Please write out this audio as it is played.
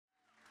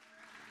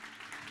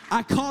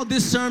I called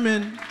this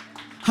sermon,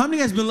 how many of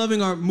you guys been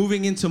loving our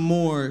Moving Into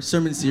More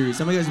sermon series?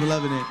 How many of you guys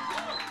been loving it?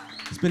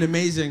 It's been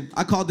amazing.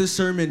 I called this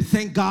sermon,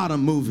 Thank God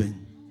I'm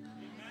Moving.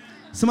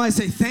 Somebody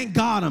say, thank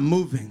God I'm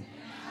moving.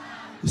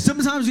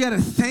 Sometimes you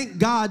gotta thank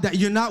God that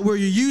you're not where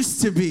you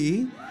used to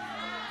be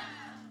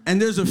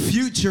and there's a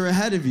future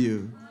ahead of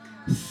you.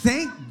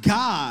 Thank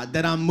God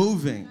that I'm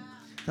moving,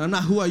 that I'm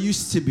not who I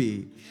used to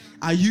be.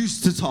 I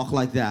used to talk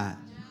like that.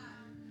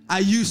 I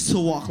used to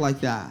walk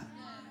like that.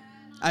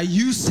 I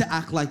used to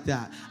act like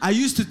that. I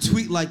used to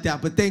tweet like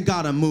that, but thank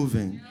God I'm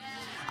moving.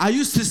 I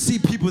used to see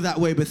people that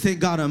way, but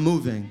thank God I'm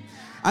moving.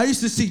 I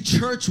used to see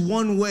church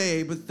one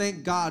way, but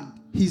thank God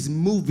He's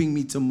moving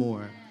me to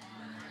more.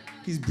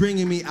 He's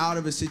bringing me out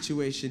of a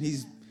situation.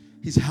 He's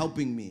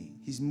helping me.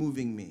 He's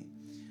moving me.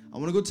 I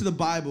want to go to the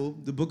Bible,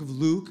 the book of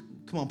Luke.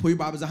 Come on, pull your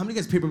Bibles out. How many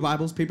guys paper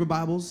Bibles? Paper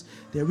Bibles.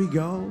 There we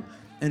go.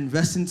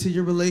 Invest into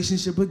your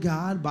relationship with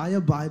God. Buy a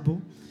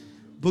Bible.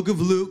 Book of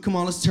Luke. Come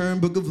on, let's turn.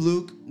 Book of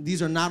Luke.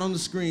 These are not on the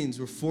screens.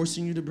 We're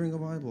forcing you to bring a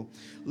Bible.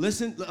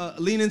 Listen,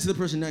 lean into the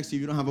person next to you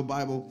if you don't have a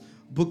Bible.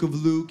 Book of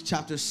Luke,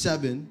 chapter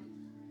 17.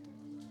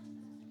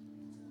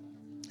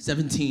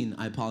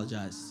 I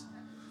apologize.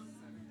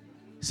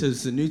 So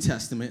it's the New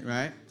Testament,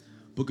 right?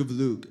 Book of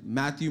Luke.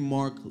 Matthew,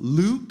 Mark,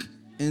 Luke,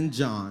 and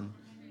John.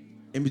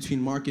 In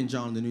between Mark and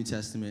John in the New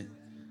Testament.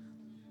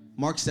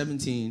 Mark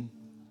 17.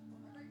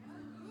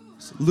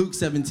 Luke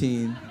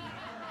 17.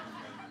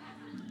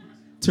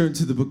 Turn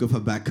to the book of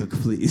Habakkuk,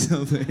 please.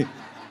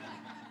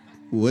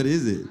 What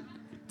is it?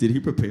 Did he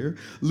prepare?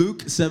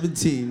 Luke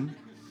 17,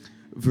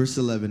 verse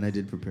 11. I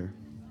did prepare.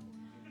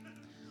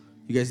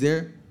 You guys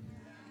there?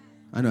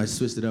 I know I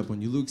switched it up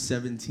on you. Luke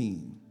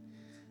 17.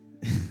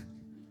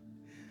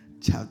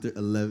 chapter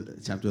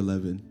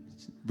 11,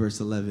 verse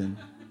 11.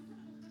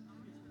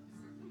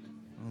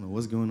 I don't know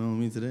what's going on with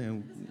me today.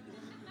 I'm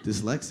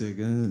dyslexic.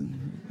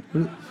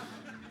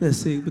 Let's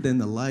see, but then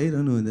the light. I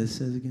don't know what that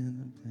says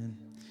again.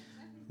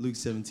 Luke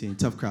 17.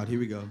 Tough crowd. Here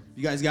we go.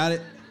 You guys got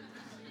it?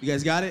 You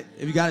guys got it?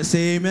 If you got it,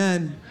 say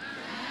amen. Amen.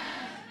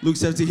 Luke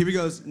 17. Here he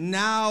goes.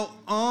 Now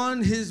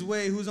on his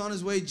way. Who's on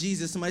his way?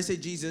 Jesus. Somebody say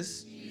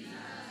Jesus. Jesus.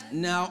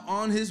 Now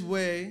on his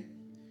way,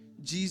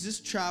 Jesus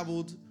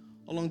traveled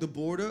along the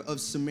border of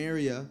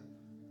Samaria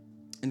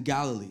and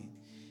Galilee.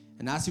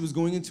 And as he was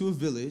going into a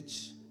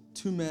village,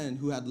 two men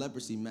who had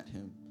leprosy met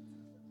him.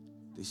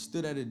 They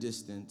stood at a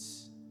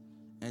distance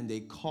and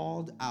they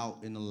called out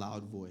in a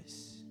loud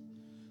voice.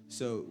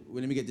 So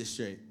let me get this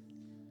straight.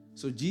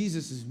 So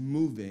Jesus is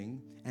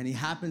moving, and he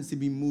happens to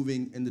be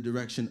moving in the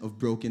direction of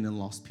broken and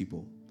lost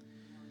people.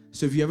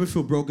 So if you ever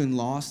feel broken,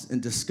 lost,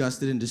 and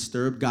disgusted and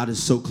disturbed, God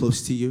is so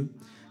close to you.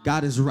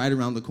 God is right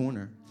around the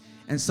corner.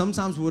 And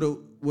sometimes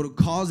what'll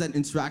cause that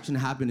interaction to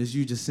happen is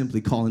you just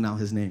simply calling out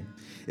his name.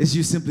 It's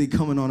you simply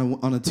coming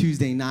on a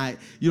Tuesday night.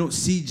 You don't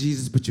see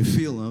Jesus, but you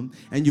feel him,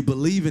 and you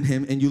believe in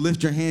him, and you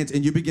lift your hands,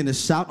 and you begin to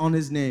shout on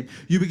his name.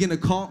 You begin to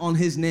call on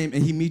his name,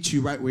 and he meets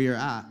you right where you're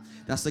at.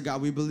 That's the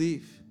God we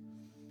believe.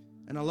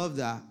 And I love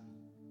that.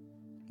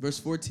 Verse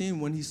 14,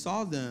 when he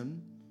saw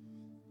them,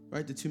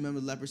 right, the two men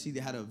with leprosy,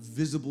 they had a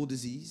visible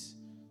disease.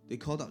 They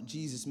called out,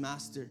 Jesus,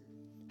 Master,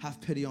 have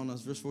pity on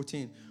us. Verse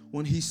 14,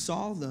 when he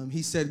saw them,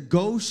 he said,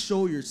 go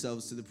show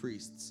yourselves to the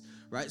priests.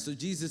 Right? So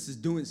Jesus is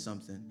doing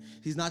something.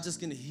 He's not just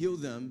going to heal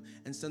them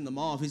and send them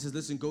off. He says,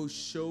 listen, go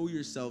show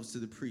yourselves to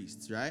the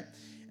priests, right?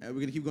 And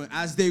we're going to keep going.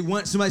 As they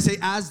went. Somebody say,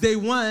 as they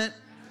went.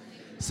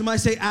 Somebody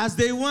say, as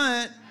they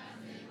went.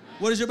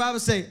 What does your Bible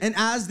say? And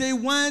as they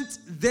went,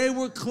 they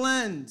were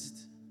cleansed.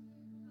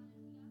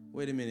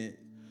 Wait a minute.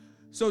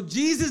 So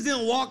Jesus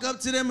didn't walk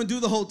up to them and do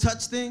the whole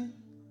touch thing.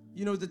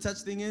 You know what the touch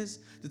thing is?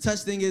 The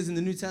touch thing is in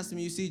the New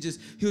Testament, you see,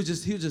 he'll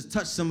just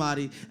touch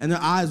somebody and their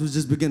eyes would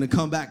just begin to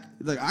come back.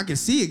 Like, I can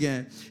see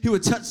again. He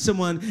would touch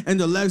someone and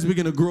their legs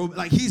begin to grow.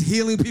 Like, he's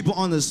healing people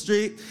on the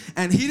street.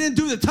 And he didn't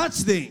do the touch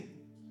thing.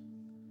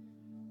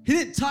 He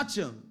didn't touch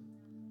them.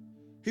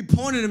 He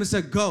pointed at him and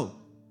said, go.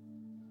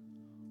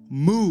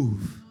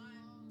 Move.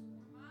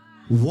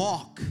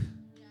 Walk.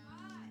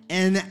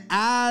 And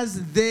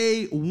as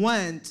they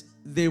went,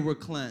 they were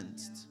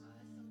cleansed.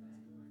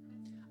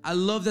 I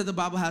love that the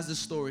Bible has this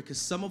story because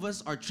some of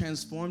us are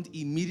transformed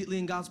immediately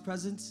in God's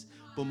presence,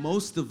 but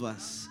most of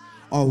us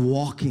are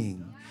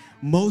walking.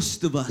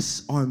 Most of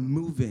us are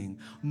moving.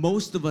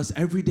 Most of us,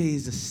 every day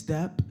is a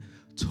step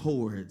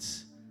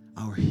towards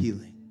our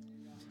healing.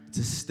 It's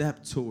a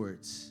step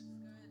towards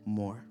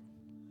more.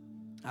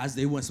 As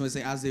they went, somebody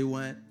say, as they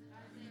went,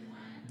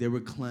 they were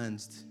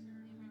cleansed.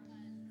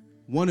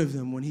 One of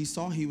them, when he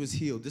saw he was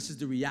healed, this is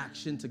the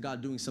reaction to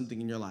God doing something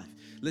in your life.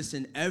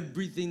 Listen,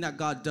 everything that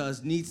God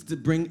does needs to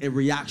bring a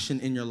reaction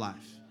in your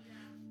life.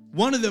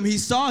 One of them, he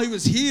saw he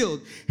was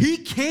healed. He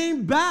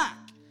came back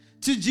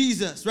to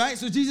Jesus, right?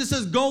 So Jesus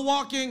says, go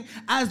walking.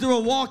 As they were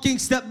walking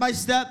step by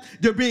step,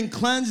 they're being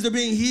cleansed, they're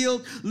being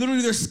healed.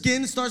 Literally their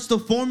skin starts to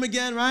form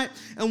again, right?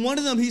 And one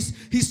of them, he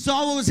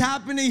saw what was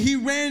happening. He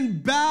ran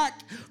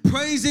back,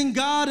 praising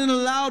God in a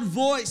loud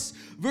voice.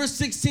 Verse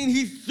 16,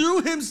 he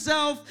threw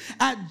himself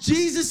at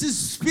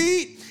Jesus'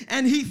 feet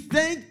and he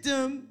thanked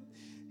him.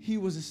 He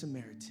was a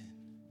Samaritan.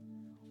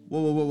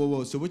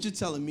 Whoa. So what you're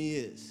telling me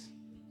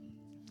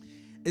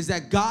is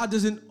that God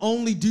doesn't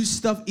only do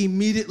stuff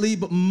immediately,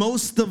 but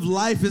most of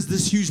life is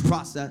this huge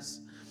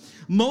process.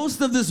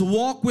 Most of this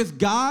walk with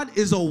God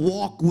is a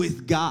walk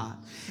with God.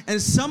 And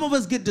some of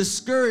us get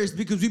discouraged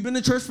because we've been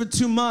in church for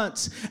 2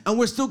 months and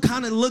we're still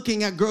kind of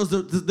looking at girls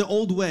the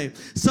old way.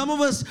 Some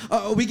of us,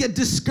 we get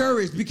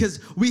discouraged because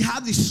we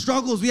have these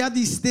struggles, we have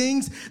these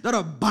things that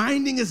are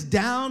binding us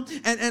down.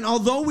 And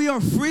although we are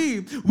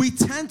free, we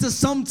tend to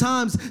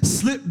sometimes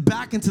slip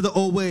back into the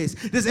old ways.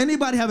 Does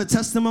anybody have a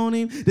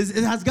testimony?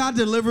 Has God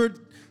delivered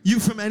you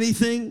from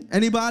anything?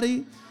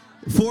 Anybody?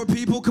 4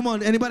 people? Come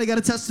on, anybody got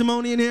a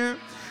testimony in here?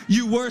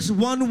 You were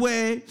one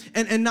way,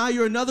 and now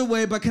you're another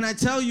way. But can I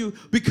tell you,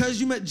 because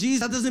you met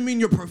Jesus, that doesn't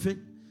mean you're perfect.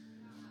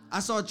 I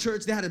saw a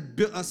church, they had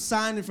a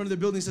sign in front of the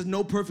building that says,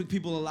 no perfect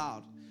people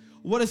allowed.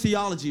 What a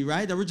theology,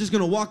 right? That we're just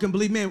going to walk and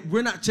believe. Man,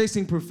 we're not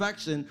chasing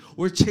perfection.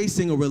 We're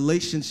chasing a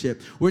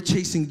relationship. We're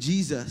chasing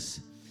Jesus.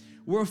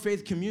 We're a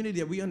faith community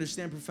that we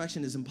understand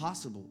perfection is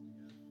impossible.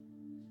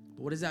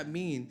 What does that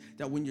mean?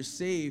 That when you're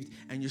saved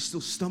and you're still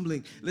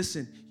stumbling,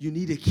 listen, you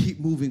need to keep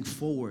moving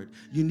forward.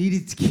 You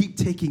need to keep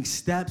taking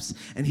steps.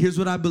 And here's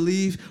what I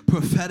believe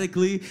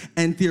prophetically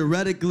and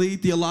theologically,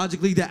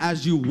 that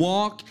as you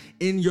walk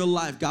in your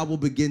life, God will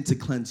begin to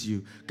cleanse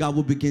you. God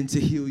will begin to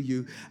heal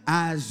you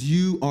as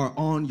you are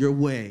on your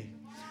way.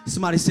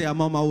 Somebody say,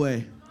 I'm on my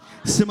way.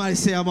 Somebody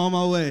say, I'm on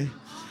my way.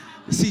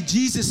 See,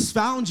 Jesus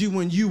found you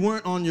when you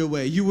weren't on your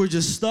way. You were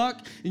just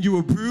stuck and you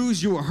were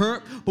bruised, you were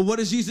hurt. But what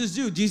does Jesus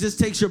do? Jesus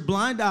takes your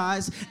blind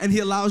eyes and he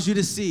allows you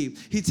to see.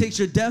 He takes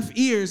your deaf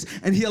ears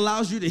and he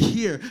allows you to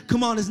hear.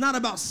 Come on, it's not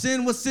about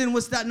sin. What's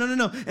that?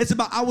 No. It's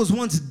about I was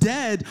once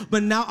dead,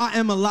 but now I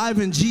am alive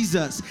in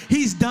Jesus.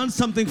 He's done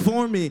something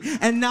for me.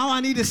 And now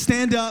I need to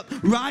stand up,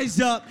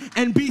 rise up,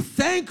 and be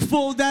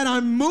thankful that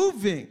I'm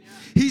moving.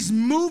 He's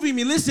moving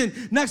me.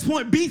 Listen, next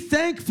point, be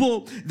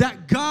thankful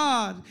that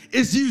God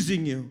is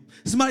using you.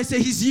 Somebody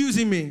say, he's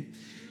using me.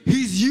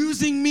 He's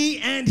using me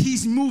and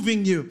he's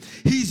moving you.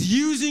 He's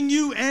using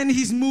you and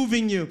he's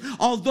moving you.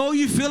 Although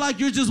you feel like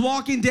you're just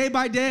walking day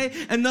by day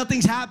and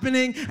nothing's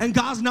happening and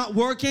God's not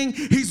working,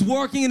 he's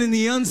working in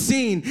the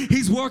unseen.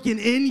 He's working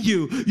in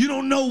you. You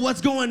don't know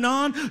what's going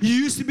on. You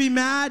used to be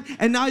mad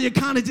and now you're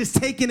kind of just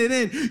taking it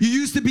in. You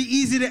used to be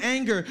easy to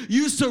anger.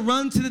 You used to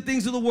run to the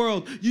things of the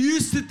world. You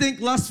used to think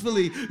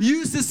lustfully. You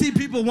used to see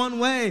people one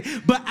way.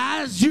 But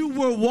as you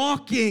were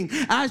walking,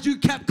 as you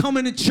kept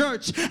coming to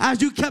church,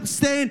 as you kept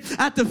staying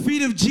at the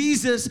feet of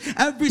Jesus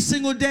every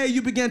single day,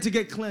 you began to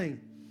get clean.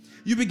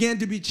 You began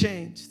to be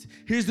changed.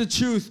 Here's the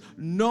truth.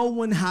 No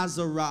one has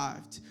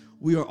arrived.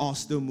 We are all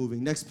still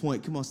moving. Next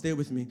point. Come on, stay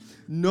with me.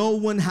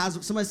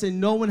 Somebody say,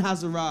 no one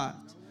has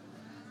arrived.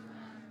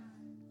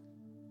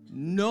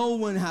 No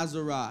one has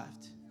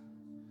arrived.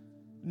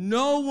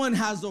 No one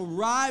has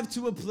arrived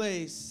to a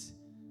place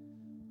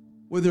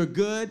where they're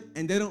good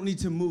and they don't need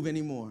to move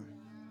anymore.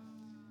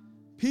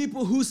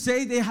 People who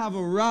say they have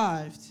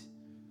arrived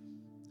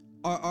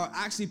are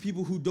actually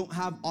people who don't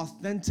have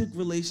authentic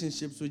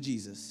relationships with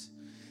Jesus.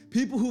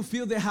 People who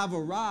feel they have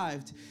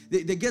arrived,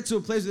 they get to a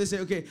place where they say,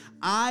 okay,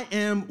 I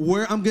am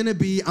where I'm going to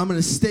be. I'm going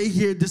to stay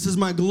here. This is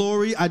my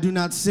glory. I do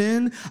not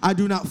sin. I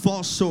do not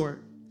fall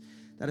short.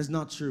 That is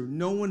not true.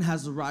 No one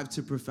has arrived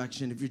to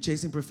perfection. If you're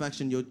chasing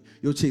perfection,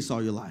 you'll chase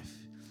all your life.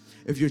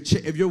 If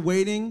you're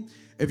waiting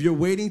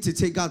to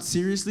take God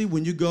seriously,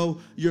 when you go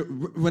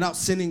without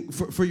sinning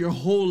for your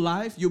whole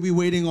life, you'll be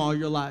waiting all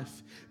your life.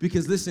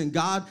 Because listen,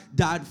 God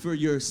died for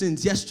your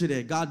sins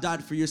yesterday. God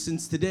died for your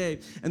sins today.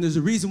 And there's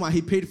a reason why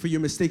he paid for your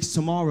mistakes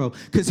tomorrow.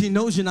 Because he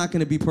knows you're not going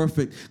to be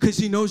perfect. Because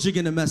he knows you're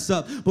going to mess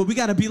up. But we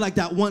got to be like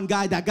that one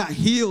guy that got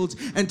healed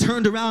and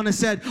turned around and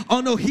said, oh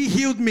no, he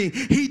healed me.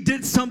 He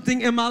did something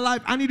in my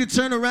life. I need to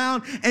turn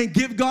around and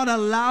give God a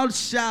loud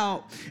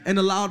shout and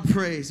a loud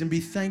praise and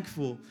be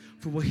thankful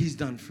for what he's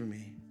done for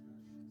me.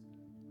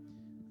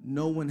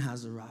 No one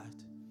has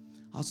arrived.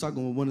 I was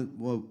talking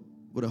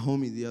with a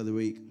homie the other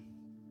week.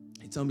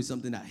 He told me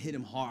something that hit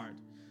him hard.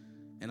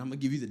 And I'm going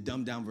to give you the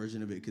dumbed down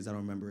version of it because I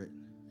don't remember it.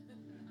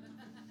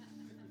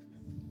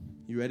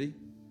 You ready?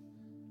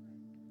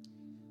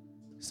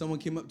 Someone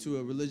came up to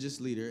a religious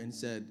leader and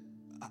said,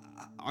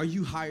 are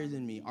you higher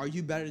than me? Are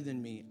you better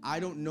than me? I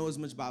don't know as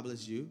much Bible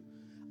as you.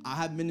 I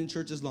haven't been in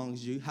church as long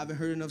as you. Haven't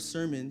heard enough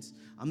sermons.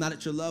 I'm not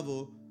at your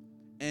level.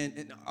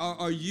 And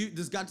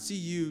does God see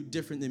you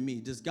different than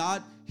me? Does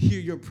God hear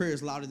your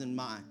prayers louder than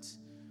mine?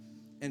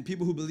 And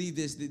people who believe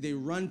this, they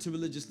run to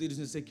religious leaders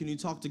and say, can you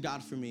talk to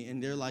God for me?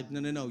 And they're like,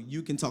 no,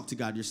 you can talk to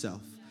God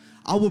yourself.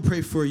 I will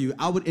pray for you.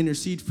 I would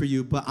intercede for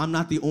you, but I'm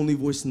not the only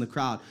voice in the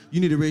crowd.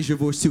 You need to raise your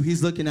voice too.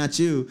 He's looking at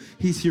you.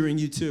 He's hearing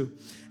you too.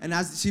 And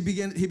as he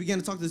began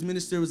to talk to this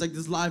minister, it was like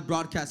this live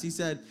broadcast.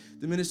 The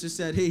minister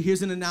said, hey,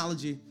 here's an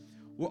analogy.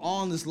 We're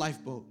all on this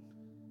lifeboat.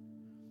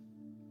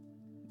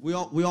 We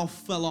all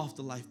fell off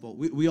the lifeboat.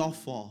 We all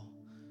fall.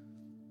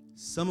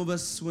 Some of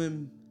us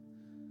swim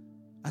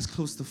as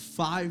close to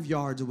 5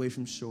 yards away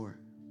from shore.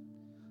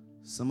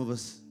 Some of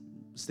us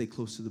stay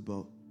close to the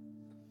boat.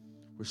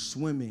 We're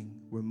swimming,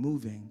 we're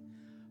moving,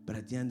 but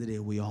at the end of the day,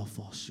 we all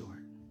fall short.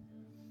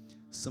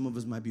 Some of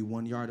us might be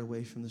 1 yard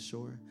away from the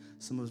shore.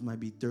 Some of us might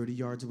be 30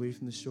 yards away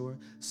from the shore.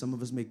 Some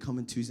of us may come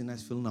in Tuesday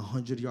nights feeling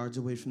 100 yards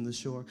away from the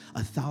shore,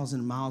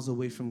 1,000 miles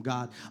away from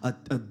God,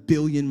 a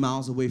billion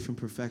miles away from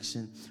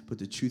perfection. But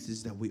the truth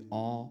is that we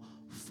all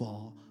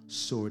fall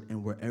short,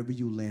 and wherever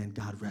you land,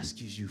 God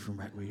rescues you from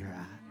right where you're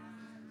at.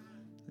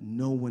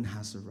 No one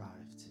has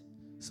arrived.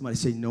 Somebody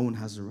say, no one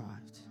has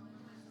arrived.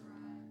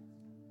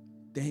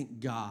 Thank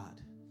God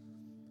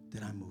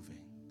that I'm moving.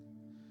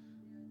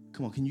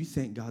 Come on, can you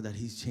thank God that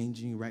he's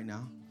changing you right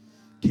now?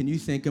 Can you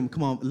thank him?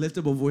 Come on, lift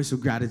up a voice of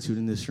gratitude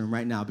in this room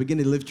right now. Begin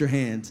to lift your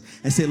hands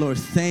and say, Lord,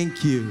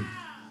 thank you.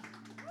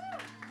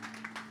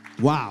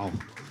 Wow.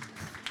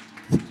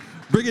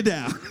 Bring it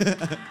down.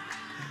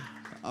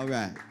 All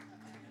right.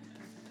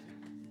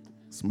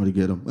 Somebody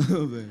get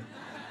him.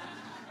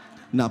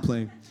 Not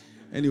playing.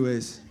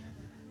 Anyways,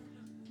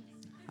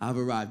 I've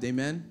arrived.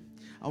 Amen.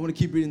 I want to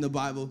keep reading the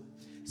Bible.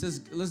 It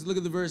says, let's look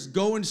at the verse.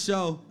 Go and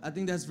show. I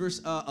think that's verse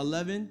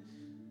 11.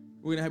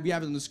 We have it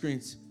on the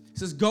screens. It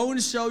says, go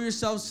and show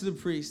yourselves to the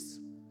priests.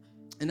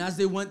 And as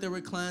they went, they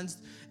were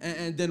cleansed.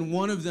 And then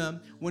one of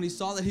them, when he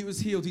saw that he was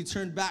healed, he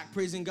turned back,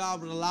 praising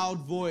God with a loud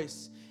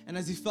voice. And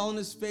as he fell on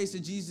his face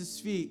at Jesus'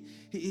 feet,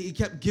 he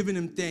kept giving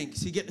him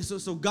thanks.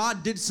 So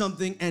God did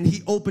something, and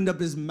he opened up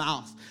his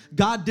mouth.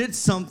 God did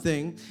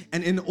something,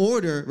 and in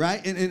order,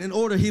 right? In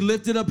order, he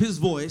lifted up his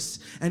voice,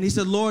 and he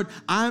said, Lord,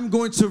 I'm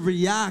going to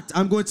react.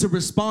 I'm going to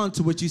respond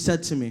to what you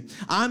said to me.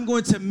 I'm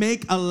going to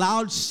make a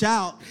loud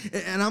shout,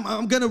 and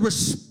I'm going to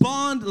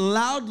respond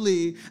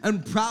loudly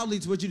and proudly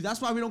to what you do.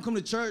 That's why we don't come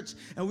to church,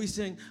 and we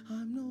sing,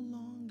 I'm no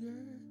longer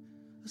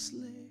a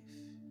slave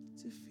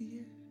to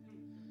fear.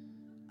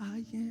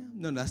 I am.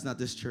 No, that's not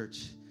this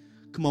church.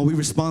 Come on, we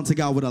respond to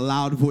God with a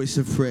loud voice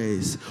of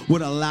praise,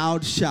 with a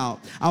loud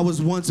shout. I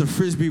was once a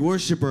Frisbee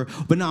worshiper,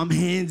 but now I'm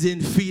hands in,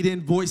 feet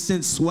in, voice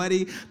in,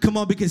 sweaty. Come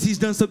on, because he's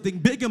done something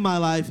big in my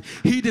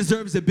life. He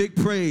deserves a big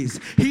praise.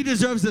 He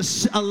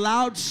deserves a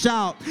loud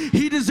shout.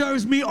 He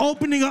deserves me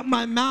opening up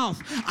my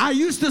mouth. I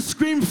used to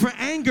scream for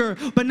anger,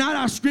 but now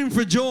I scream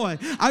for joy.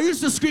 I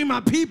used to scream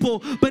at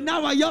people, but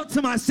now I yell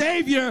to my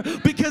Savior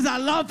because I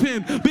love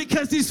him,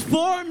 because he's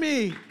for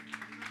me.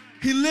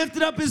 He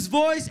lifted up his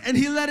voice and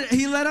he let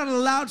out a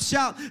loud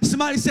shout.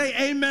 Somebody say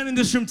amen in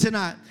this room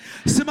tonight.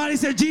 Somebody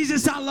say,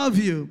 Jesus, I love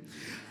you.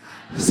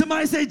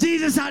 Somebody say,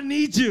 Jesus, I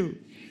need you.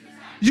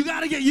 You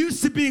got to get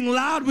used to being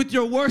loud with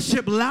your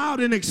worship,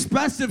 loud and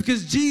expressive,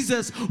 because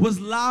Jesus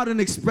was loud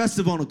and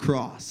expressive on a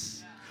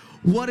cross.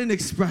 What an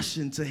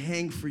expression, to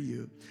hang for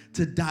you,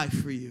 to die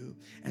for you.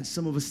 And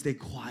some of us stay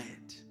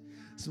quiet.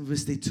 Some of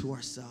us stay to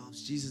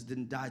ourselves. Jesus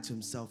didn't die to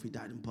himself. He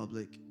died in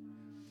public.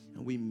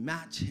 And we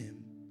match him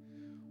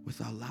with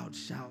our loud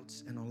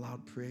shouts and our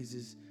loud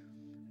praises.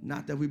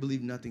 Not that we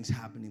believe nothing's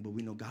happening, but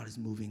we know God is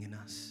moving in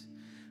us.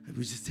 And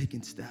we're just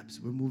taking steps.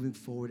 We're moving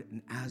forward,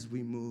 and as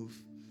we move,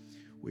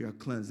 we are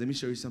cleansed. Let me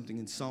show you something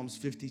in Psalms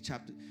 50,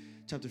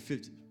 chapter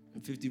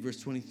 50,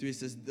 verse 23. It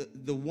says,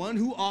 the one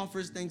who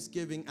offers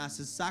thanksgiving as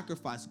his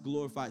sacrifice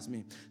glorifies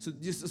me.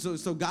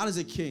 So God is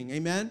a king,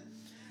 amen?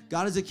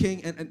 God is a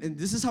king, and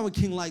this is how a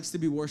king likes to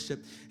be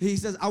worshiped. He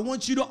says, I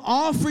want you to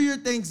offer your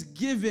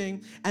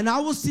thanksgiving, and I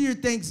will see your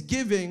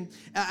thanksgiving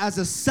as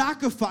a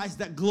sacrifice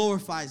that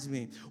glorifies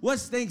me.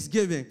 What's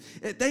Thanksgiving?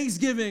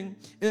 Thanksgiving,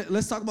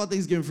 let's talk about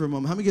Thanksgiving for a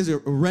moment. How many of you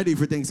guys are ready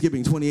for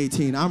Thanksgiving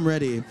 2018? I'm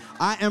ready.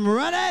 I am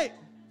ready.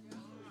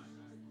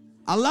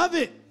 I love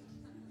it.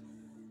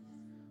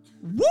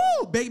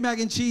 Woo! Baked mac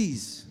and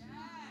cheese.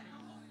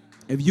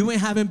 If you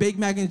ain't having baked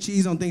mac and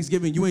cheese on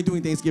Thanksgiving, you ain't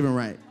doing Thanksgiving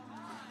right.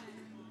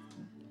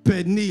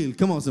 Pernil,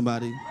 come on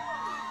somebody.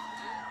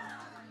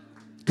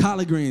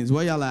 Collard greens,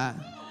 where y'all at?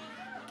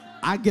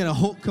 I get a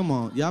whole, come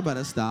on, y'all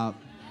better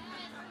stop.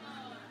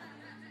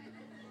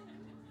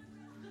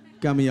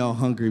 Got me all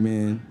hungry,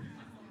 man.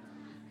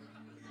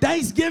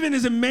 Thanksgiving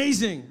is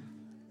amazing.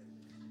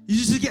 You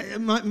just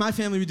get, my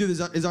family, we do this,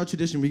 is our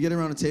tradition. We get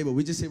around a table,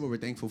 we just say what we're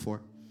thankful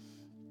for.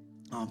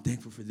 Oh, I'm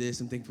thankful for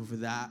this, I'm thankful for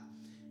that.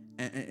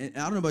 And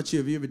I don't know about you,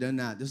 have you ever done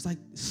that? There's like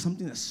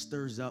something that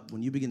stirs up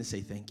when you begin to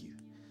say thank you.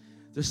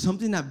 There's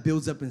something that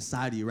builds up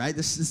inside of you, right?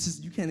 This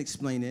is, you can't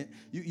explain it.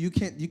 You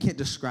can't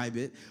describe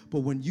it.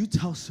 But when you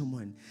tell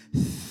someone,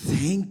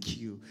 thank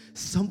you,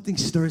 something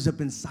stirs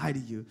up inside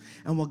of you.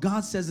 And what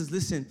God says is,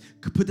 listen,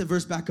 put the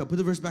verse back up. Put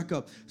the verse back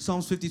up.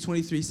 Psalms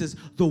 50:23. He says,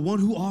 the one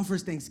who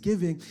offers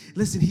thanksgiving,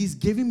 listen, he's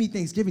giving me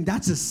thanksgiving.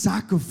 That's a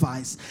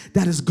sacrifice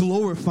that is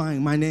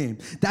glorifying my name.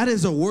 That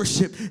is a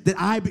worship that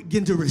I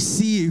begin to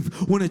receive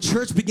when a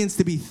church begins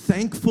to be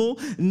thankful,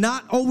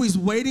 not always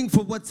waiting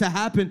for what to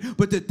happen,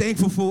 but they're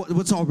thankful for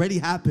what's already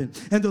happened.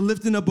 And they're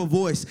lifting up a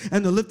voice,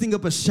 and they're lifting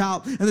up a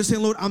shout, and they're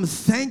saying, Lord, I'm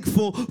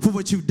thankful for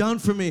what you've done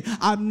for me.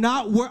 I'm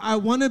not where I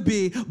want to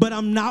be, but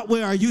I'm not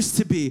where I used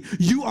to be.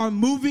 You are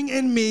moving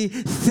in me.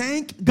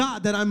 Thank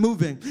God that I'm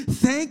moving.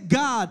 Thank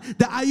God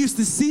that I used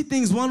to see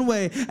things one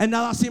way, and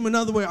now I see them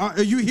another way.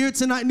 Are you here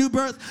tonight, New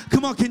Birth?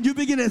 Come on, can you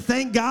begin to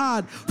thank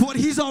God for what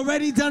he's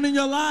already done in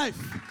your life?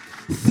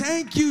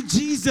 Thank you,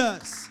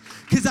 Jesus,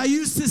 because I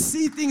used to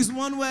see things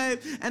one way,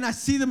 and I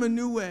see them a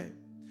new way.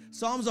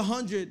 Psalms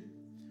 100,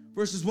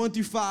 verses 1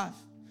 through 5.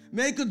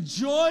 Make a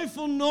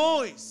joyful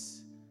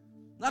noise,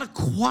 not a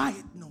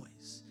quiet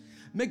noise.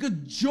 Make a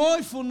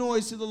joyful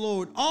noise to the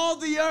Lord, all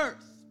the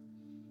earth.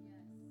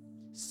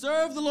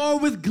 Serve the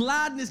Lord with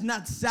gladness,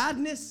 not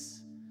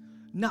sadness,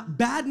 not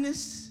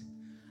badness,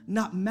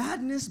 not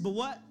madness, but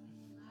what?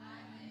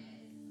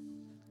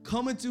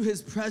 Come into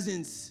his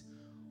presence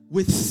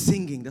with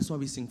singing. That's why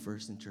we sing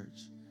first in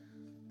church.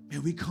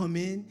 Man, we come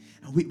in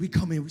and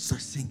we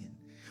start singing.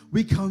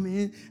 We come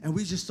in and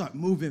we just start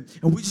moving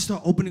and we just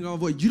start opening our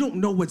voice. You don't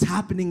know what's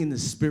happening in the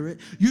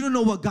spirit. You don't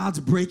know what God's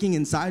breaking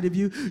inside of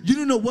you. You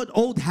don't know what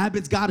old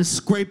habits God is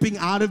scraping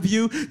out of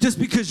you just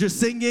because you're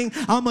singing.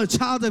 I'm a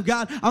child of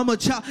God. I'm a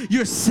child.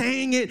 You're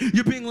saying it.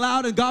 You're being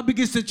loud, and God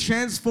begins to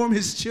transform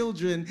his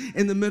children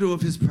in the middle of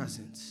his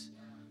presence.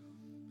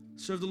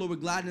 Serve the Lord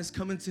with gladness.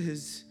 Come into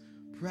his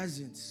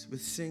presence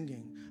with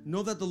singing.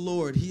 Know that the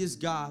Lord, he is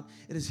God.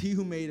 It is he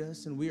who made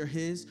us, and we are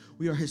his.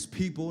 We are his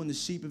people and the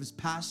sheep of his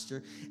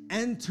pasture.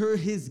 Enter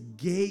his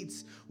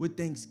gates with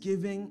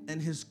thanksgiving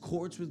and his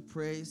courts with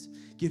praise.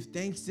 Give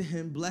thanks to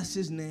him. Bless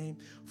his name,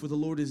 for the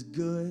Lord is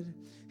good.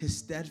 His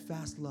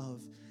steadfast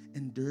love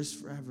endures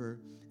forever,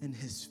 and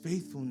his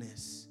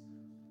faithfulness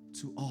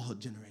to all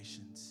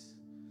generations.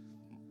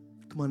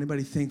 Come on,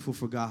 anybody thankful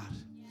for God?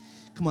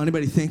 Come on,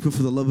 anybody thankful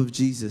for the love of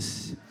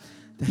Jesus?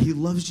 That he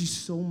loves you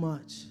so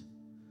much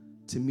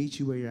to meet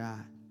you where you're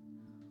at,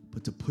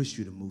 but to push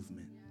you to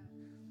movement.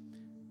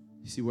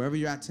 You see, wherever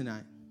you're at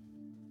tonight,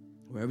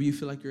 wherever you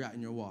feel like you're at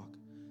in your walk,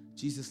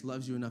 Jesus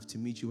loves you enough to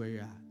meet you where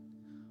you're at,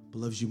 but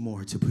loves you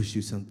more to push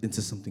you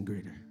into something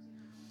greater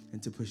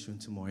and to push you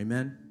into more.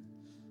 Amen?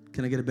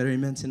 Can I get a better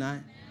amen tonight?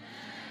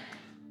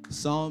 Amen.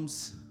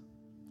 Psalms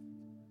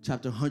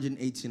chapter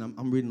 118.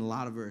 I'm reading a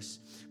lot of verse.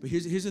 But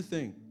here's the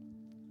thing.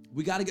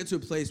 We got to get to a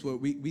place where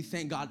we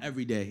thank God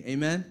every day.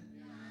 Amen?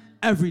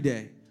 Every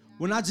day.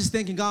 We're not just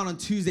thanking God on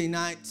Tuesday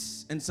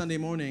nights and Sunday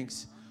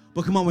mornings,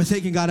 but come on, we're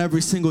thanking God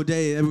every single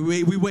day.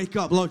 We wake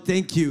up. Lord,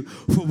 thank you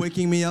for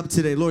waking me up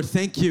today. Lord,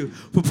 thank you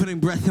for putting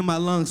breath in my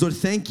lungs. Lord,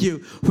 thank you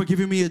for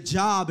giving me a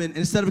job. And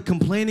instead of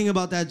complaining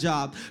about that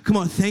job, come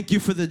on, thank you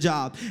for the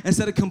job.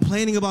 Instead of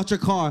complaining about your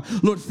car,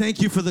 Lord, thank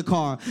you for the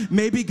car.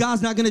 Maybe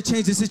God's not going to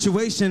change the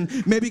situation.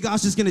 Maybe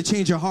God's just going to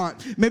change your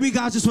heart. Maybe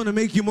God just want to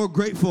make you more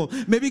grateful.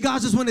 Maybe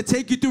God just want to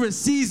take you through a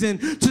season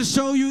to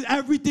show you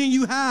everything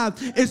you have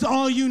is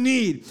all you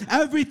need.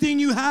 Everything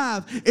you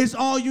have is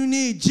all you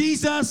need.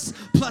 Jesus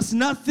plus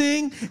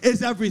nothing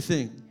is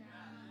everything.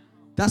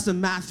 That's the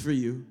math for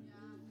you.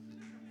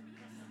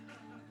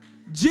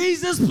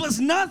 Jesus plus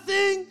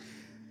nothing,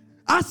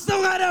 I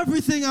still got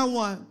everything I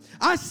want.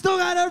 I still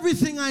got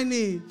everything I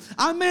need.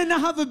 I may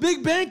not have a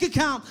big bank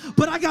account,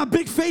 but I got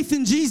big faith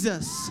in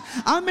Jesus.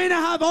 I may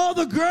not have all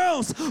the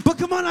girls, but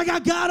come on, I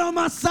got God on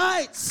my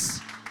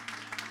sights.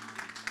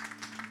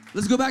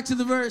 Let's go back to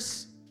the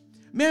verse.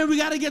 Man, we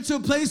got to get to a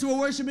place where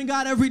we're worshiping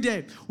God every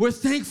day. We're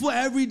thankful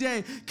every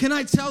day. Can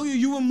I tell you,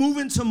 you will move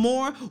into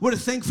more with a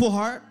thankful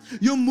heart.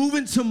 You'll move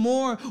into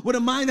more with a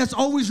mind that's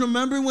always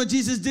remembering what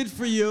Jesus did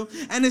for you.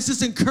 And it's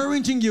just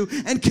encouraging you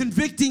and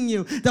convicting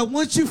you that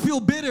once you feel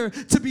bitter,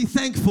 to be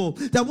thankful.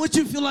 That once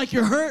you feel like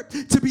you're hurt,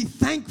 to be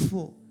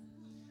thankful.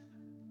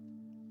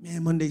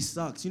 Man, Monday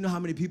sucks. You know how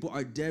many people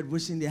are dead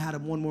wishing they had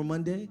one more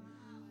Monday?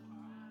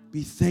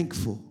 Be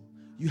thankful.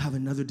 You have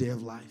another day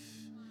of life.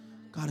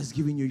 God is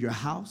giving you your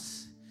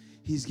house.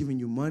 He's giving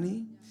you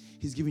money.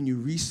 He's giving you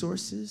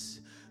resources.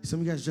 Some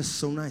of you guys are just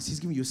so nice. He's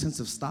giving you a sense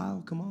of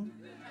style. Come on.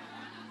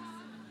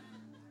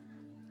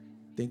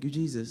 Thank you,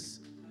 Jesus.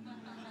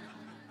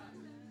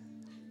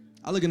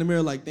 I look in the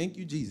mirror like, thank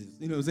you, Jesus.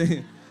 You know what I'm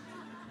saying?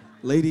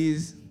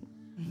 Ladies,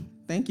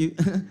 thank you.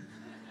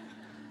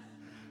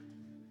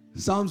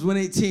 Psalms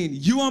 118,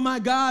 you are my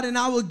God, and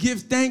I will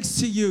give thanks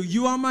to you.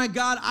 You are my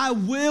God. I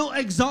will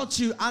exalt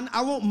you.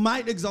 I won't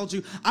might exalt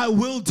you. I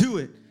will do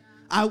it.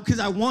 Because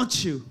I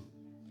want you.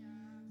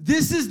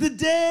 This is the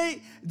day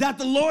that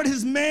the Lord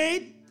has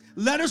made.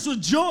 Let us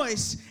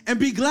rejoice and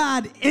be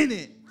glad in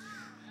it.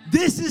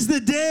 This is the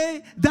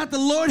day that the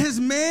Lord has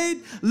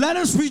made. Let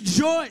us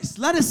rejoice.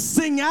 Let us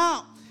sing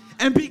out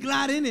and be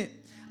glad in it.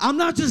 I'm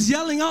not just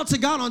yelling out to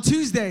God on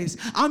Tuesdays.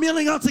 I'm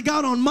yelling out to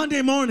God on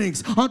Monday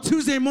mornings, on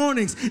Tuesday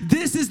mornings.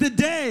 This is the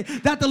day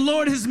that the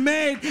Lord has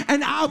made,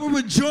 and I will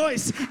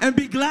rejoice and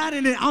be glad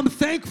in it. I'm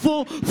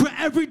thankful for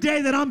every day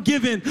that I'm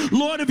given.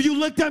 Lord, if you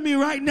looked at me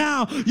right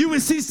now, you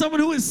would see someone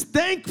who is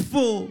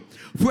thankful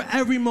for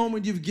every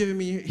moment you've given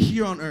me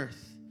here on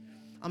earth.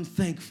 I'm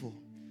thankful.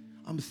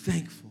 I'm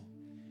thankful.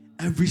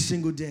 Every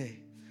single day,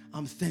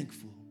 I'm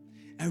thankful.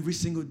 Every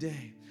single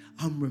day,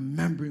 I'm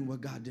remembering what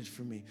God did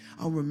for me.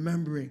 I'm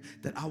remembering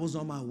that I was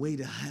on my way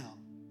to hell.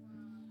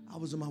 I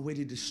was on my way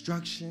to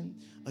destruction,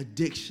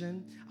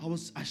 addiction.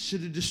 I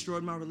should have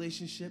destroyed my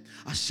relationship.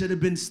 I should have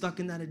been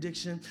stuck in that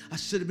addiction. I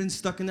should have been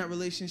stuck in that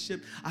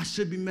relationship. I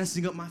should be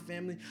messing up my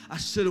family. I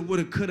should have, would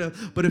have, could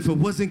have. But if it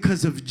wasn't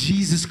because of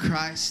Jesus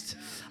Christ,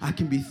 I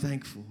can be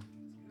thankful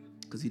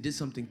because he did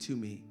something to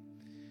me.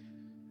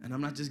 And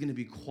I'm not just going to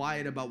be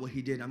quiet about what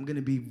he did. I'm going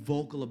to be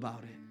vocal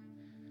about it.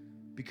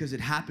 Because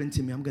it happened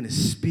to me, I'm going to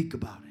speak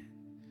about it.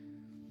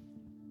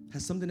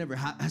 Has something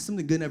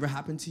good ever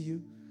happened to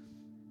you?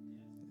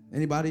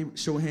 Anybody?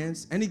 Show of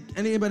hands.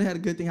 Anybody had a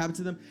good thing happen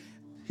to them?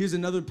 Here's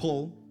another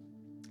poll.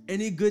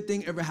 Any good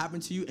thing ever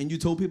happened to you and you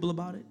told people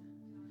about it?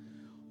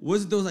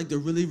 Wasn't those like the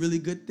really, really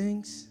good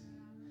things?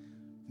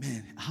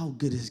 Man, how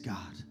good is God?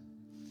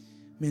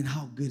 Man,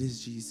 how good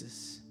is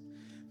Jesus?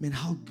 Man,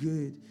 how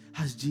good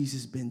has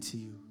Jesus been to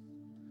you?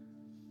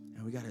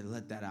 And we got to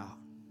let that out.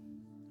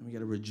 And we got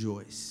to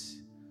rejoice.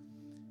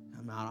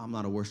 I'm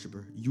not a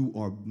worshiper. You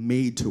are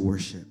made to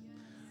worship.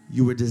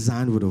 You were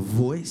designed with a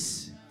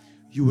voice.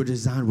 You were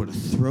designed with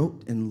a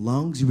throat and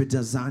lungs. You were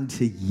designed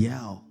to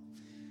yell.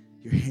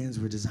 Your hands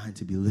were designed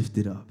to be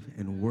lifted up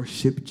and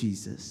worship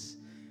Jesus.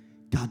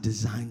 God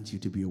designed you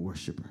to be a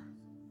worshiper.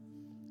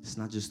 It's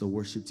not just the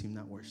worship team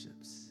that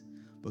worships.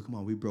 But come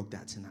on, we broke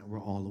that tonight. We're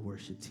all a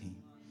worship team.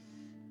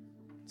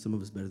 Some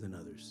of us better than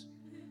others.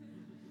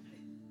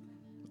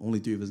 Only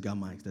 3 of us got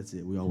mics. That's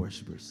it. We all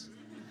worshipers.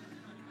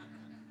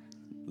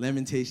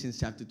 Lamentations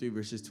chapter 3,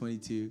 verses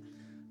 22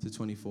 to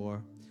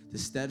 24. The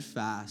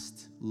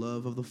steadfast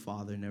love of the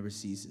Father never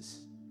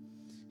ceases.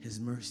 His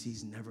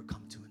mercies never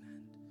come to an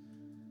end.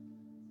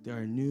 They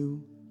are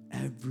new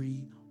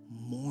every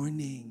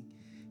morning.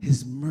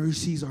 His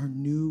mercies are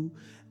new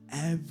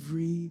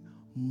every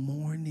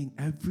morning.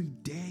 Every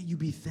day you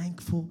be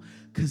thankful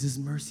because his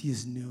mercy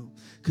is new,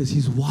 because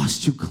he's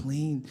washed you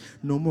clean.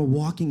 No more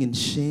walking in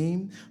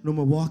shame, no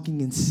more walking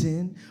in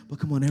sin. But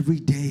come on, every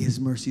day his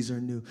mercies are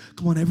new.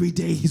 Come on, every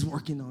day he's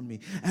working on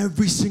me.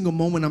 Every single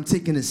moment I'm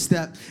taking a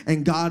step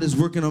and God is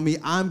working on me,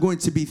 I'm going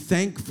to be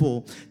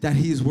thankful that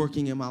he is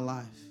working in my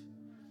life.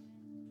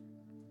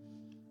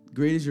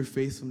 Great is your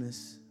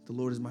faithfulness. The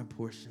Lord is my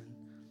portion,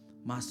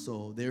 my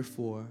soul.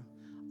 Therefore,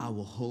 I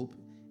will hope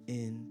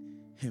in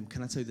him.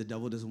 Can I tell you the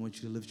devil doesn't want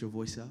you to lift your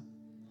voice up?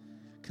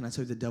 Can I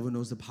tell you the devil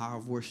knows the power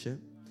of worship?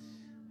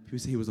 People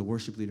say he was a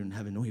worship leader in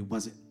heaven. No, he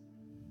wasn't.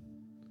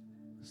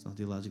 It's not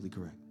theologically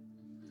correct.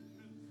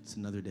 It's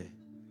another day.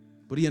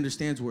 But he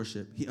understands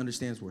worship. He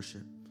understands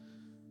worship.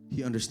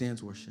 He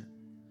understands worship.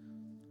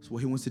 So what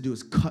he wants to do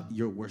is cut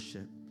your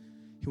worship.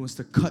 He wants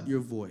to cut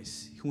your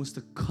voice. He wants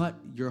to cut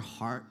your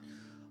heart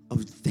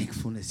of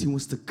thankfulness. He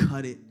wants to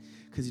cut it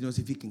because he knows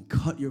if he can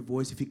cut your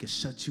voice, if he can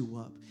shut you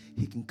up,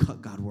 he can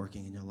cut God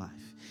working in your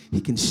life. He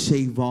can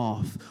shave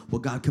off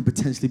what God could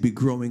potentially be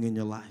growing in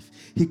your life.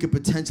 He could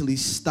potentially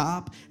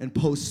stop and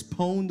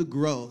postpone the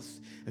growth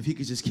if he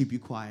could just keep you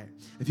quiet,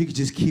 if he could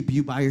just keep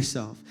you by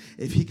yourself,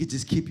 if he could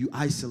just keep you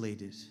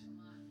isolated.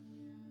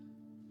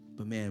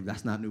 But man,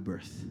 that's not new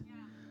birth.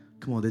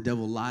 Come on, the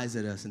devil lies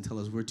at us and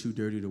tells us we're too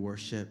dirty to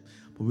worship.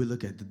 But we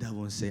look at the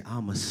devil and say,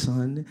 I'm a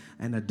son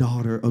and a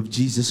daughter of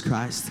Jesus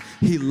Christ.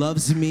 He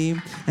loves me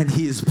and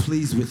he is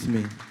pleased with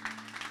me.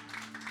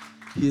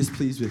 He is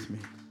pleased with me.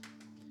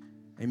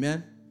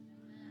 Amen?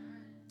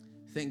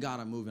 Thank God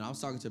I'm moving. I was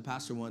talking to a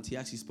pastor once. He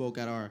actually spoke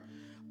at our,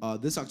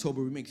 this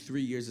October, we make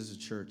 3 years as a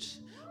church.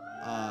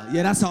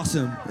 Yeah, that's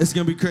awesome. It's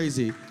going to be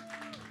crazy.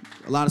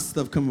 A lot of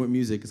stuff coming with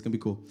music. It's going to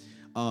be cool.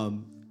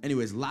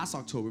 Anyways, last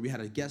October, we had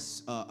a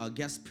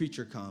guest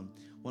preacher come,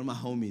 one of my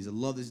homies. I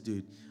love this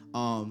dude.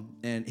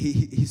 And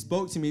he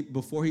spoke to me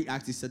before he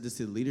actually said this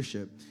to the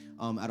leadership.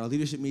 At our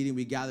leadership meeting,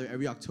 we gather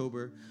every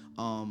October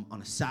on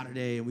a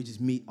Saturday, and we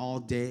just meet all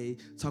day,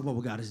 talk about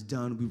what God has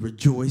done. We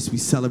rejoice, we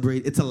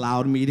celebrate. It's a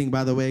loud meeting,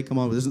 by the way. Come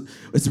on,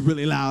 it's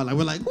really loud. Like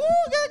we're like, woo,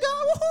 get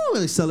God, woohoo!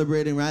 We're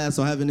celebrating, right? That's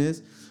how heaven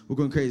is. We're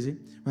going crazy,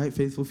 right?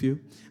 Faithful few,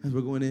 as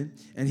we're going in.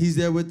 And he's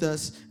there with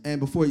us, and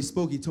before he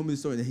spoke, he told me the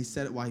story. And he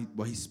said it while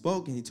he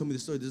spoke, and he told me the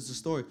story. This is the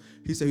story.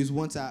 He said he was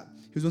once at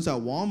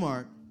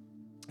Walmart,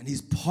 and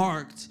he's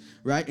parked,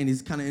 right? And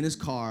he's kind of in his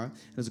car.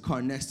 There's a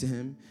car next to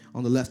him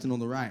on the left and on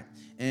the right.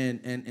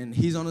 And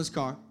he's on his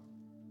car.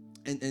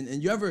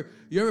 And you ever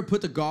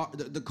put the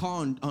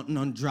car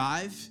on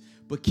drive,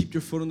 but keep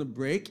your foot on the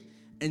brake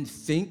and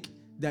think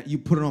that you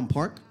put it on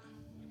park?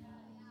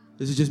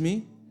 Is it just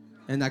me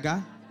and that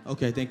guy?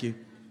 Okay, thank you.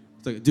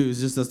 It's like, dude, it's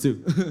just us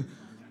two.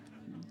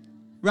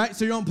 Right?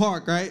 So you're on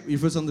park, right? Your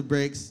foot's on the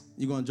brakes.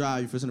 You go on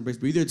drive, your foot's on the brakes.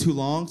 But you're there too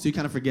long, so you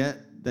kind of forget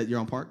that you're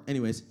on park.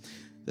 Anyways,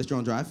 that's you're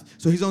on drive.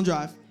 So he's on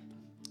drive,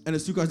 and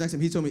there's 2 cars next to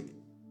him. He told me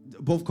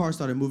both cars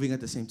started moving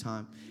at the same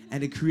time,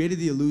 and it created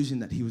the illusion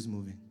that he was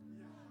moving.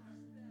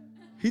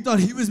 He thought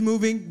he was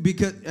moving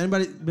because,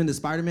 anybody been to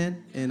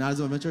Spider-Man in Islands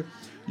of Adventure?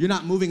 You're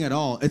not moving at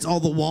all. It's all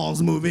the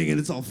walls moving,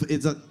 and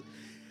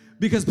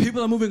because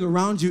people are moving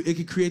around you, it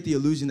can create the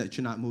illusion that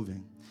you're not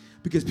moving.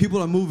 Because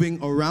people are moving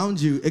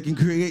around you, it can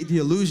create the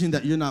illusion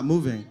that you're not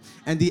moving.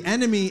 And the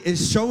enemy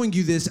is showing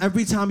you this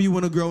every time you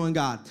want to grow in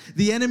God.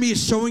 The enemy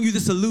is showing you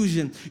this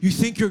illusion. You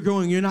think you're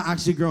growing, you're not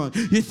actually growing.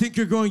 You think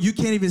you're growing, you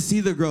can't even see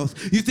the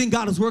growth. You think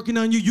God is working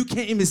on you, you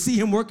can't even see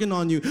him working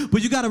on you.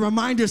 But you got to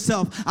remind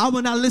yourself, I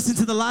will not listen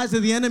to the lies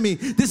of the enemy.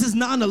 This is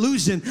not an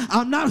illusion.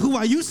 I'm not who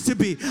I used to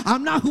be.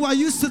 I'm not who I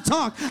used to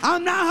talk.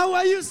 I'm not who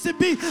I used to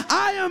be.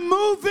 I am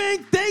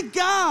moving. Thank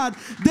God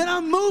that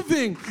I'm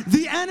moving.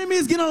 The enemy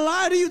is going to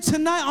lie to you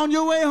tonight on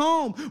your way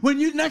home, when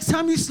you next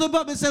time you slip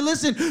up and say,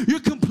 listen, you're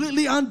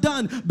completely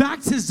undone,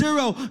 back to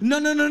zero. No,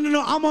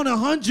 I'm on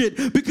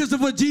 100 because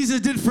of what Jesus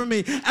did for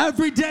me.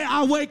 Every day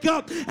I wake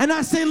up and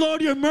I say,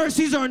 Lord, your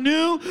mercies are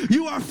new.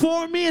 You are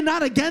for me and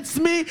not against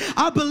me.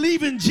 I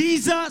believe in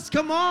Jesus.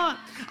 Come on.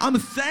 I'm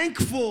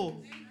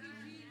thankful.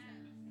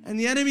 And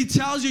the enemy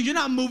tells you, you're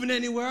not moving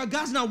anywhere.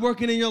 God's not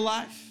working in your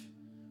life.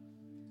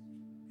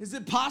 Is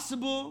it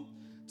possible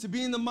to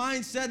be in the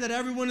mindset that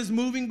everyone is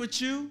moving but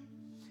you?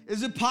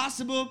 Is it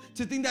possible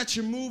to think that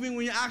you're moving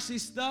when you're actually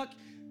stuck?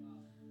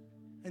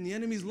 And the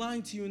enemy's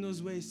lying to you in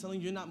those ways, telling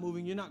you you're not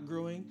moving, you're not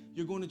growing.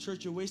 You're going to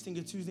church, you're wasting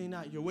a Tuesday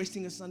night. You're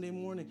wasting a Sunday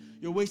morning.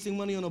 You're wasting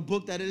money on a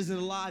book that isn't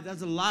alive.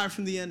 That's a lie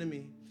from the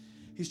enemy.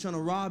 He's trying to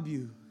rob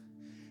you.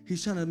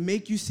 He's trying to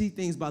make you see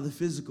things by the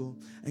physical,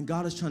 and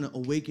God is trying to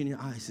awaken your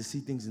eyes to see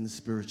things in the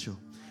spiritual.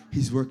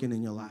 He's working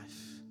in your life.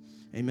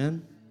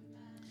 Amen?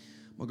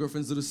 My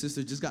girlfriend's little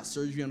sister just got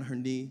surgery on her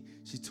knee.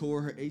 She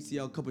tore her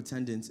ACL, couple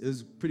tendons. It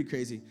was pretty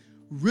crazy.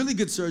 Really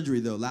good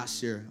surgery, though,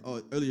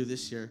 earlier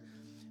this year.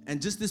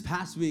 And just this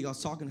past week, I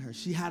was talking to her.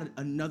 She had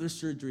another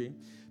surgery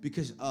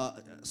because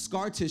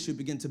scar tissue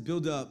began to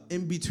build up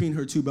in between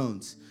her two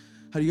bones.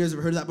 Have you guys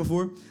ever heard of that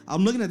before?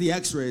 I'm looking at the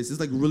x-rays. It's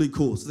like really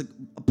cool. It's like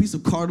a piece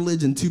of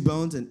cartilage and two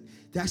bones, and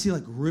they actually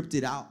like ripped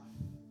it out,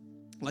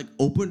 like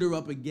opened her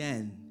up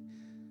again.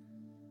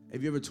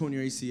 Have you ever torn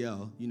your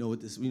ACL? You know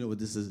what this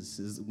is. This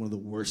is one of the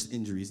worst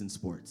injuries in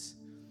sports.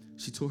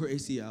 She tore her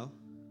ACL.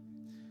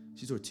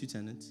 She tore two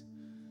tendons.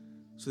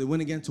 So they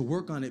went again to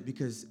work on it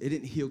because it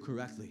didn't heal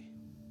correctly,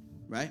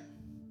 right?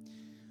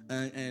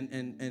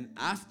 And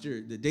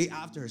after the day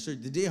after her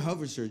surgery, the day of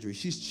her surgery,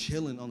 she's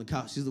chilling on the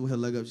couch. She's with her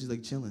leg up. She's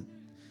like chilling.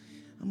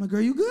 I'm like,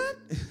 girl, you good?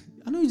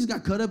 I know you just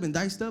got cut up and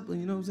diced up,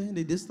 and you know what I'm saying?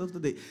 They did stuff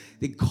that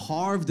they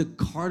carved the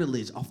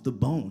cartilage off the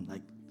bone,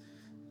 like,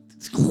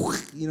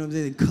 you know what I'm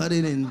saying? They cut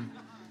it, and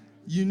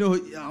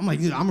I'm like,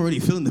 I'm already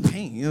feeling the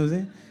pain. You know what I'm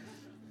saying?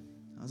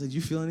 I was like,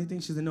 you feel anything?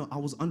 She said, no, I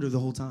was under the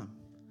whole time.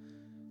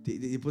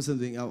 They put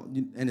something out,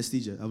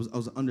 anesthesia. I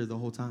was under the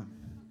whole time.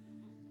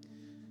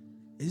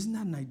 Isn't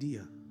that an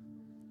idea?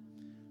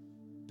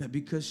 That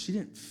because she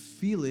didn't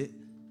feel it,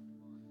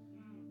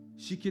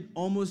 she could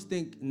almost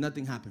think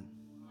nothing happened.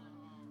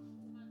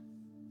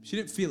 She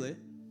didn't feel it.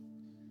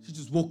 She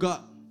just woke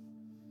up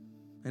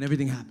and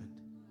everything happened.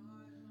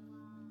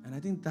 And I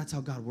think that's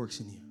how God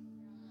works in you.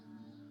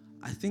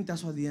 I think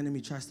that's why the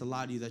enemy tries to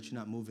lie to you that you're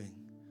not moving.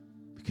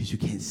 Because you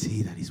can't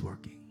see that he's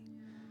working.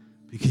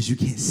 Because you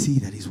can't see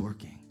that he's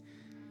working.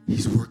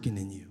 He's working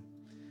in you.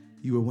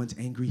 You were once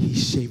angry,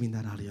 he's shaving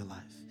that out of your life.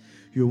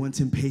 You were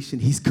once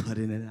impatient, he's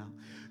cutting it out.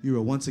 You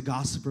were once a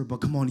gossiper, but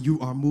come on, you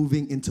are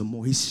moving into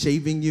more. He's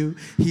shaving you.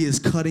 He is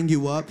cutting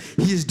you up.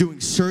 He is doing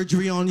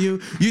surgery on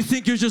you. You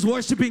think you're just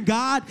worshiping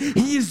God?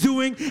 He is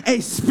doing a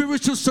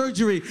spiritual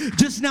surgery.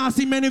 Just now, I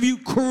see many of you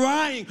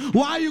crying.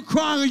 Why are you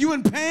crying? Are you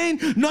in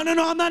pain? No,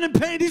 I'm not in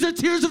pain. These are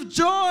tears of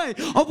joy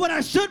of what I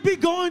should be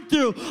going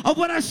through, of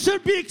what I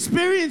should be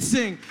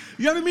experiencing.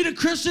 You ever meet a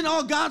Christian?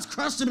 Oh, God's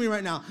crushing me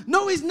right now.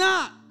 No, he's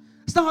not.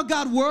 That's not how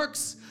God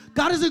works.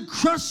 God doesn't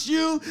crush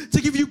you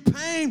to give you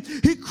pain.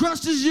 He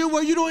crushes you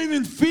where you don't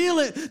even feel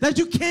it, that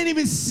you can't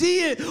even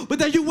see it, but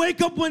that you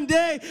wake up one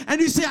day and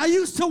you say, I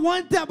used to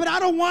want that, but I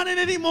don't want it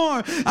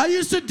anymore. I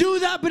used to do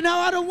that, but now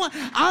I don't want.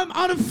 I'm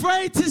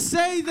unafraid to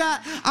say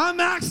that.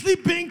 I'm actually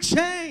being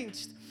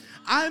changed.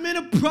 I'm in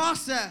a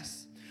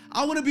process.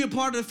 I want to be a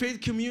part of the faith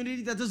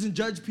community that doesn't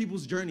judge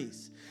people's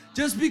journeys.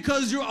 Just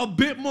because you're a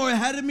bit more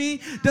ahead of me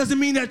doesn't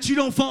mean that you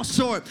don't fall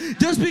short.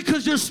 Just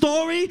because your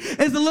story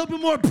is a little bit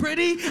more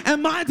pretty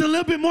and mine's a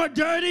little bit more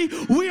dirty,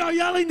 we are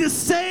yelling the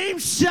same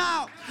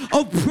shout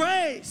of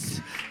praise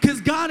because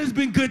God has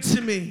been good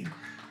to me.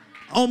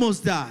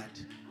 Almost died.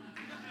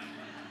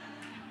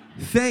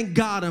 Thank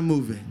God I'm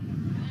moving.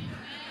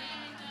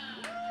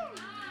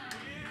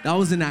 That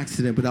was an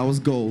accident, but that was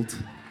gold.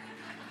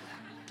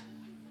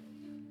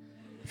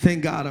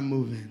 Thank God I'm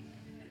moving.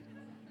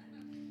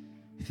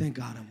 Thank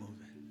God I'm moving.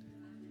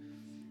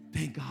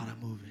 Thank God I'm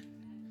moving.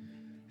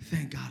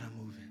 Thank God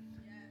I'm moving.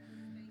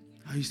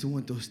 I used to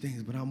want those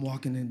things, but I'm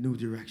walking in a new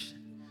direction.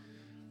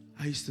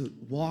 I used to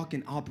walk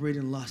and operate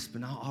in lust,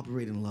 but now I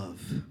operate in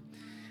love.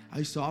 I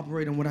used to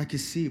operate in what I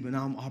could see, but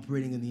now I'm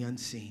operating in the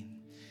unseen.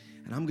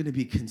 And I'm going to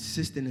be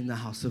consistent in the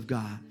house of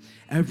God.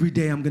 Every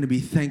day I'm going to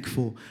be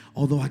thankful.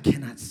 Although I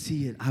cannot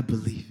see it, I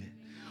believe it.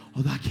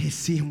 Although I can't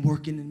see him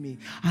working in me,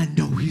 I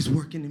know he's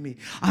working in me.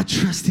 I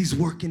trust he's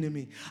working in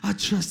me. I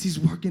trust he's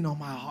working on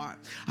my heart.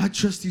 I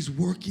trust he's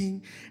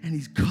working and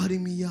he's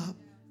cutting me up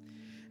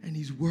and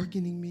he's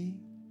working in me.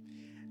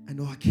 And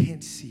though I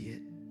can't see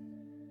it,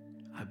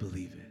 I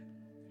believe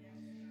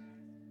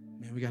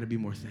it. Man, we got to be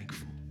more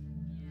thankful.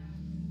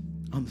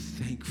 I'm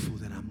thankful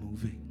that I'm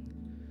moving.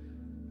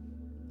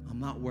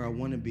 I'm not where I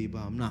want to be, but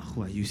I'm not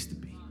who I used to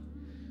be.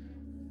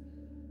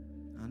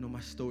 I know my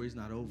story's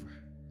not over.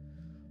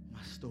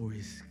 My story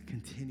is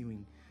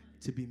continuing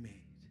to be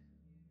made.